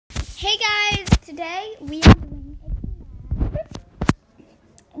Hey guys, today we are doing a collab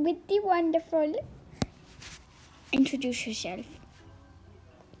with the wonderful. Introduce yourself.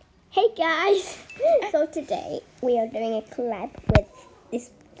 Hey guys! So today we are doing a collab with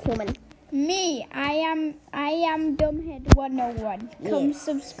this woman. Me, I am Dumbhead 101. Come Yes.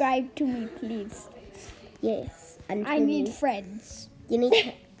 subscribe to me, please. Yes. And I need friends. You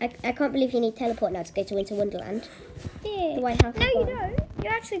need. I can't believe you need teleport now to go to Winter Wonderland. Yeah. The White House. No, is you gone. don't. You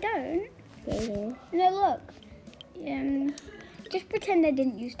actually don't. Yeah. No, look. Just pretend I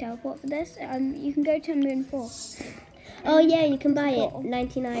didn't use teleport for this. You can go to Moon 4. Oh yeah, you can buy it. Cool.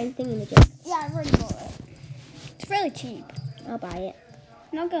 99 thingy-majig. Yeah, I've already bought it. It's really cheap. I'll buy it.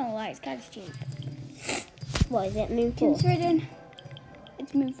 Not gonna lie, it's kind of cheap. What is it? Moon 4? Considering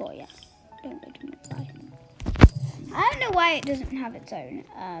it's Moon 4, yeah. Don't go to Moon 5. I don't know why it doesn't have its own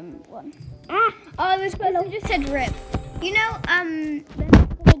one. Oh, this person just said RIP. You know, they're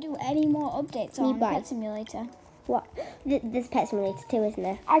not gonna do any more updates on Bye. Pet Simulator. What? There's Pet Simulator 2, isn't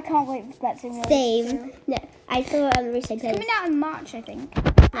there? I can't wait for Pet Simulator. Same. No, I saw Russo It's coming out in March, I think.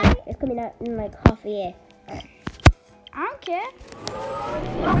 No, it's coming out in like half a year. I don't care.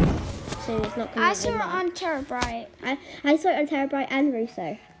 So it's not coming I out saw in it March. on Terabyte. I saw it on Terabyte and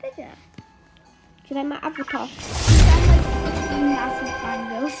Russo. Did you? Do you like my avatar? I'm like massive fan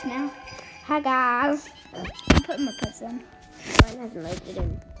girls now. Hi guys. I'm putting my puts in. Mine hasn't loaded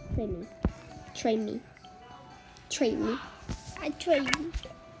in. Train me. I train.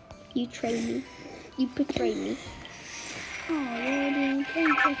 You train me. You betray me. Oh, Lordy.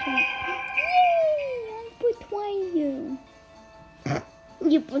 Thank you. Yay! I betray you.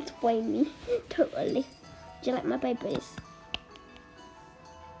 You betray me. Totally. Do you like my babies?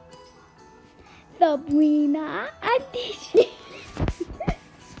 Sabrina and this.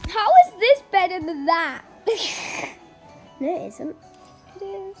 How is this better than that? No, it isn't. It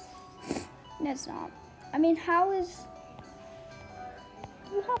is. No, it's not. I mean, how is...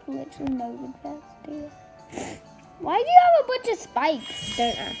 You have literally no good vest, do you? Why do you have a bunch of spikes?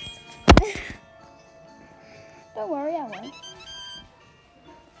 Don't ask. Don't worry, I won't.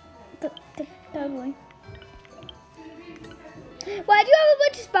 Totally. Why do you have a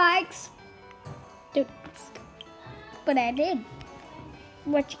bunch of spikes? Don't ask. But I did.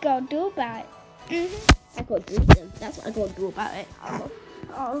 What you gonna do about it? I gotta do them. That's what I gotta do about it.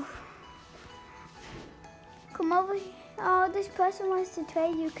 Oh. Come over here. Oh, this person wants to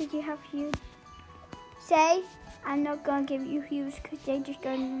trade you because you have huge. Say, I'm not gonna give you huge because they're just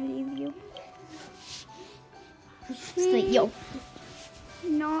gonna leave you. It's like, yo,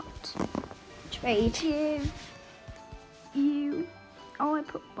 Not trade. give you. Oh, I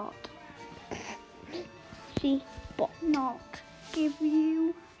put bot. She bought. Not give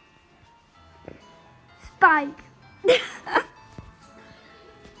you. Spike.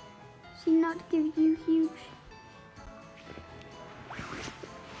 She not give you huge.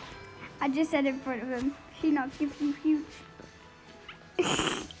 I just said in front of him. She not give you huge.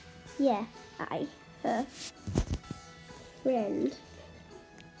 Yeah, her friend.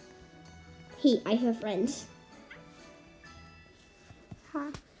 I her friend.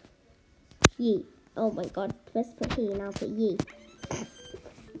 Huh? Ye. Oh my god. Let's put he and I'll put ye.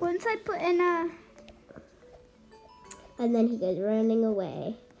 Once I put in a. And then he goes running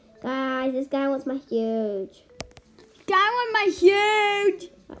away. Guys, this guy wants my huge. Guy want my huge.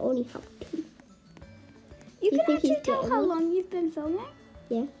 I only have 2. You You can think actually he's tell getting how one? long you've been filming.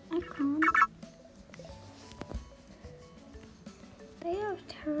 Yeah. I can't. They have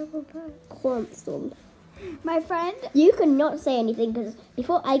terrible birds. Constant. My friend. You could not say anything because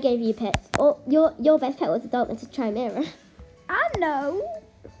before I gave you pets, your best pet was a dog. It's a chimera. I know.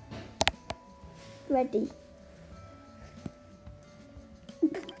 Ready.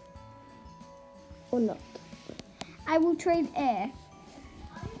 Or not. I will trade air.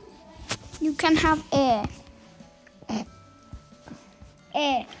 You can have air.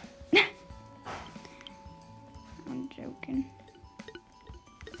 Air. I'm joking.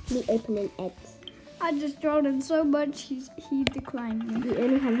 Me opening eggs. I just told him so much he declined me. You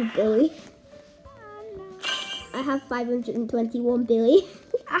only have a billy. I have 521 billy.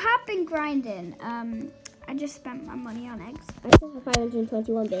 I have been grinding. I just spent my money on eggs. I still have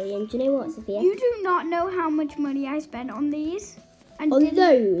 521 billion. Do you know what, Sophia? You do not know how much money I spent on these. And On didn't-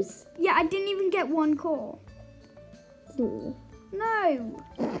 those? Yeah, I didn't even get one core. No.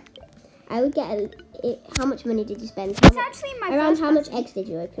 I would get how much money did you spend? It's actually my Around first how much person. eggs did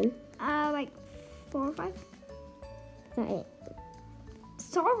you open? Like 4 or 5. Is that it?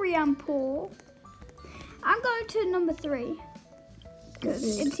 Sorry, I'm poor. I'm going to number 3.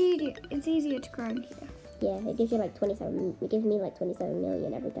 Because it's easier to grind here. Yeah, it gives you like 27. It gives me like 27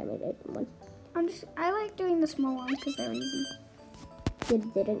 million every time I open one. I like doing the small ones because they're easy.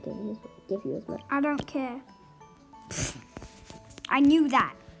 They don't give you as much. I don't care. I knew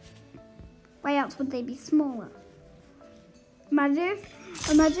that. Why else would they be smaller? Imagine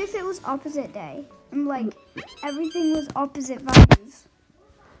if it was opposite day and like everything was opposite values.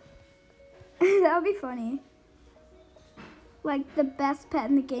 That would be funny. Like the best pet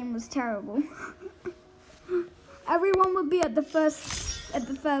in the game was terrible. Everyone would be at the first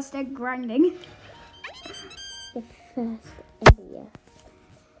egg grinding. The first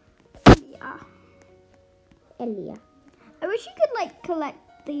Elia. I wish you could like collect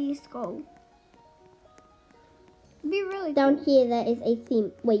the skull. It'd be really Down cool. here there is a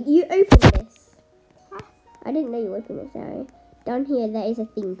theme. Wait, you opened this? Huh? I didn't know you opened it, sorry. Down here there is a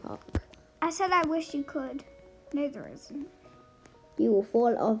theme park. I said I wish you could. No, there isn't. You will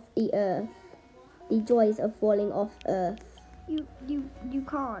fall off the earth. The joys of falling off earth. You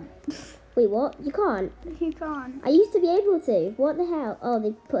can't. Wait, what? You can't? You can't. I used to be able to. What the hell? Oh,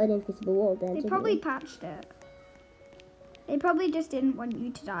 they put an invisible wall there. They didn't probably they? patched it. They probably just didn't want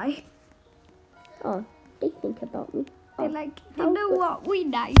you to die. Oh, they think about me. They Oh, you know what? We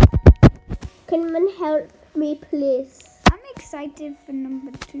know. can someone help me, please? I'm excited for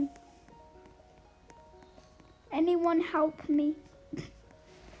number 2. Anyone help me?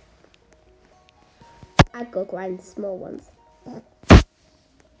 I go grind small ones.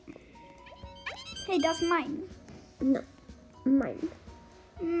 Hey, that's mine. No, mine.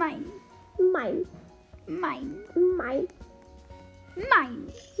 Mine. Mine. Mine. Mine.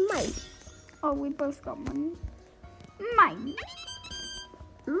 Mine. Mine. Oh, we both got money. Mine.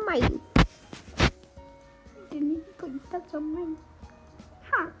 Mine. Didn't you put that on mine?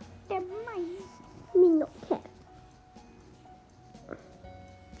 Ha! They're mine. Me not care.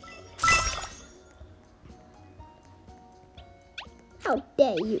 How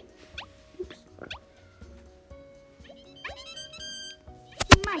dare you?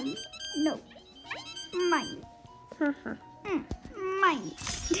 Mine. No. Mine. Haha. Mine.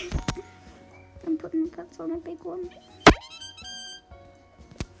 I'm putting pets on a big one.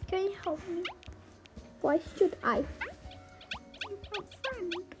 Can you help me? Why should I? I'm your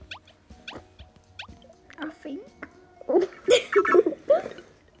friend. I think.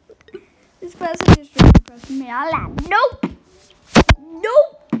 This person just really pressed me. I'll land. Nope.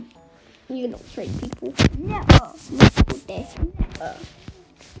 Nope. You don't trade people. No.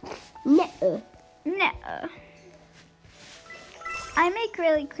 Never. No. I make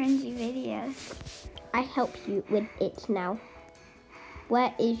really cringy videos. I help you with it now.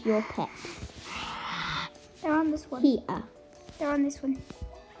 Where is your pet? They're on this one. Here. They're on this one.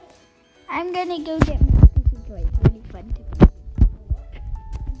 I'm gonna go get more because it's really fun to play with.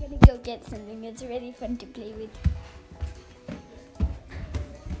 I'm gonna go get something that's really fun to play with.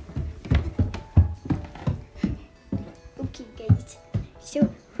 Okay guys, so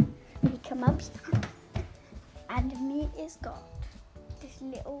we come up here and me is got this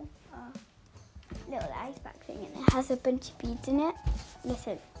little ice pack thing and it has a bunch of beads in it.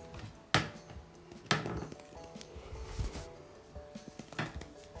 Listen.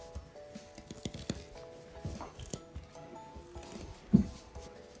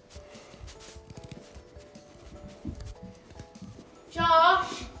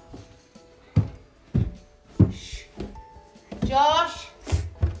 Josh! Josh!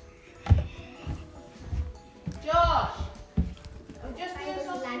 Josh! I'm just doing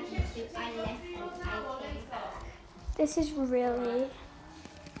something. This is really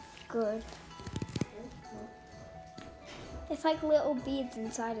good. It's like little beads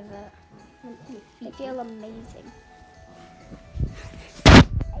inside of it. They feel amazing.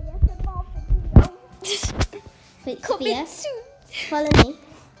 Coming soon. Follow me.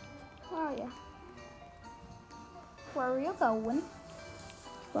 Where are you? Where are you going?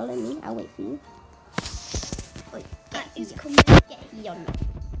 Follow me. I'll wait for you. Wait, that is coming. Get here. I'm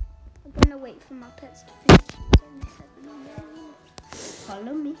gonna wait for my pets to finish. It's only 7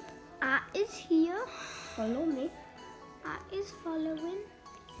 Follow me. is here. Follow me. Is following.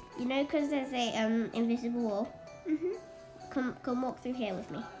 You know, because there's a invisible wall. Mhm. Come walk through here with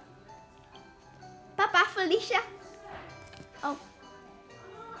me. Bye, Felicia. Oh.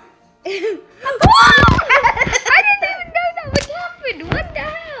 I didn't even know that would happen. What the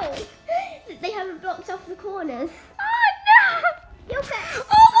hell? They haven't blocked off the corners. Oh no! You're back.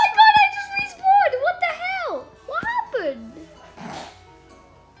 Oh my god! I just respawned. What the hell? What happened?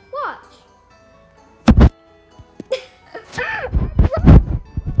 Watch.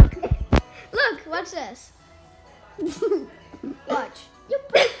 Look, watch this. Watch. You're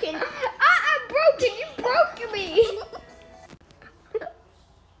broken. I'm broken. You broke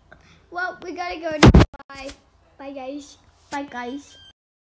Well, we gotta go now. Bye. Bye, guys. Bye, guys.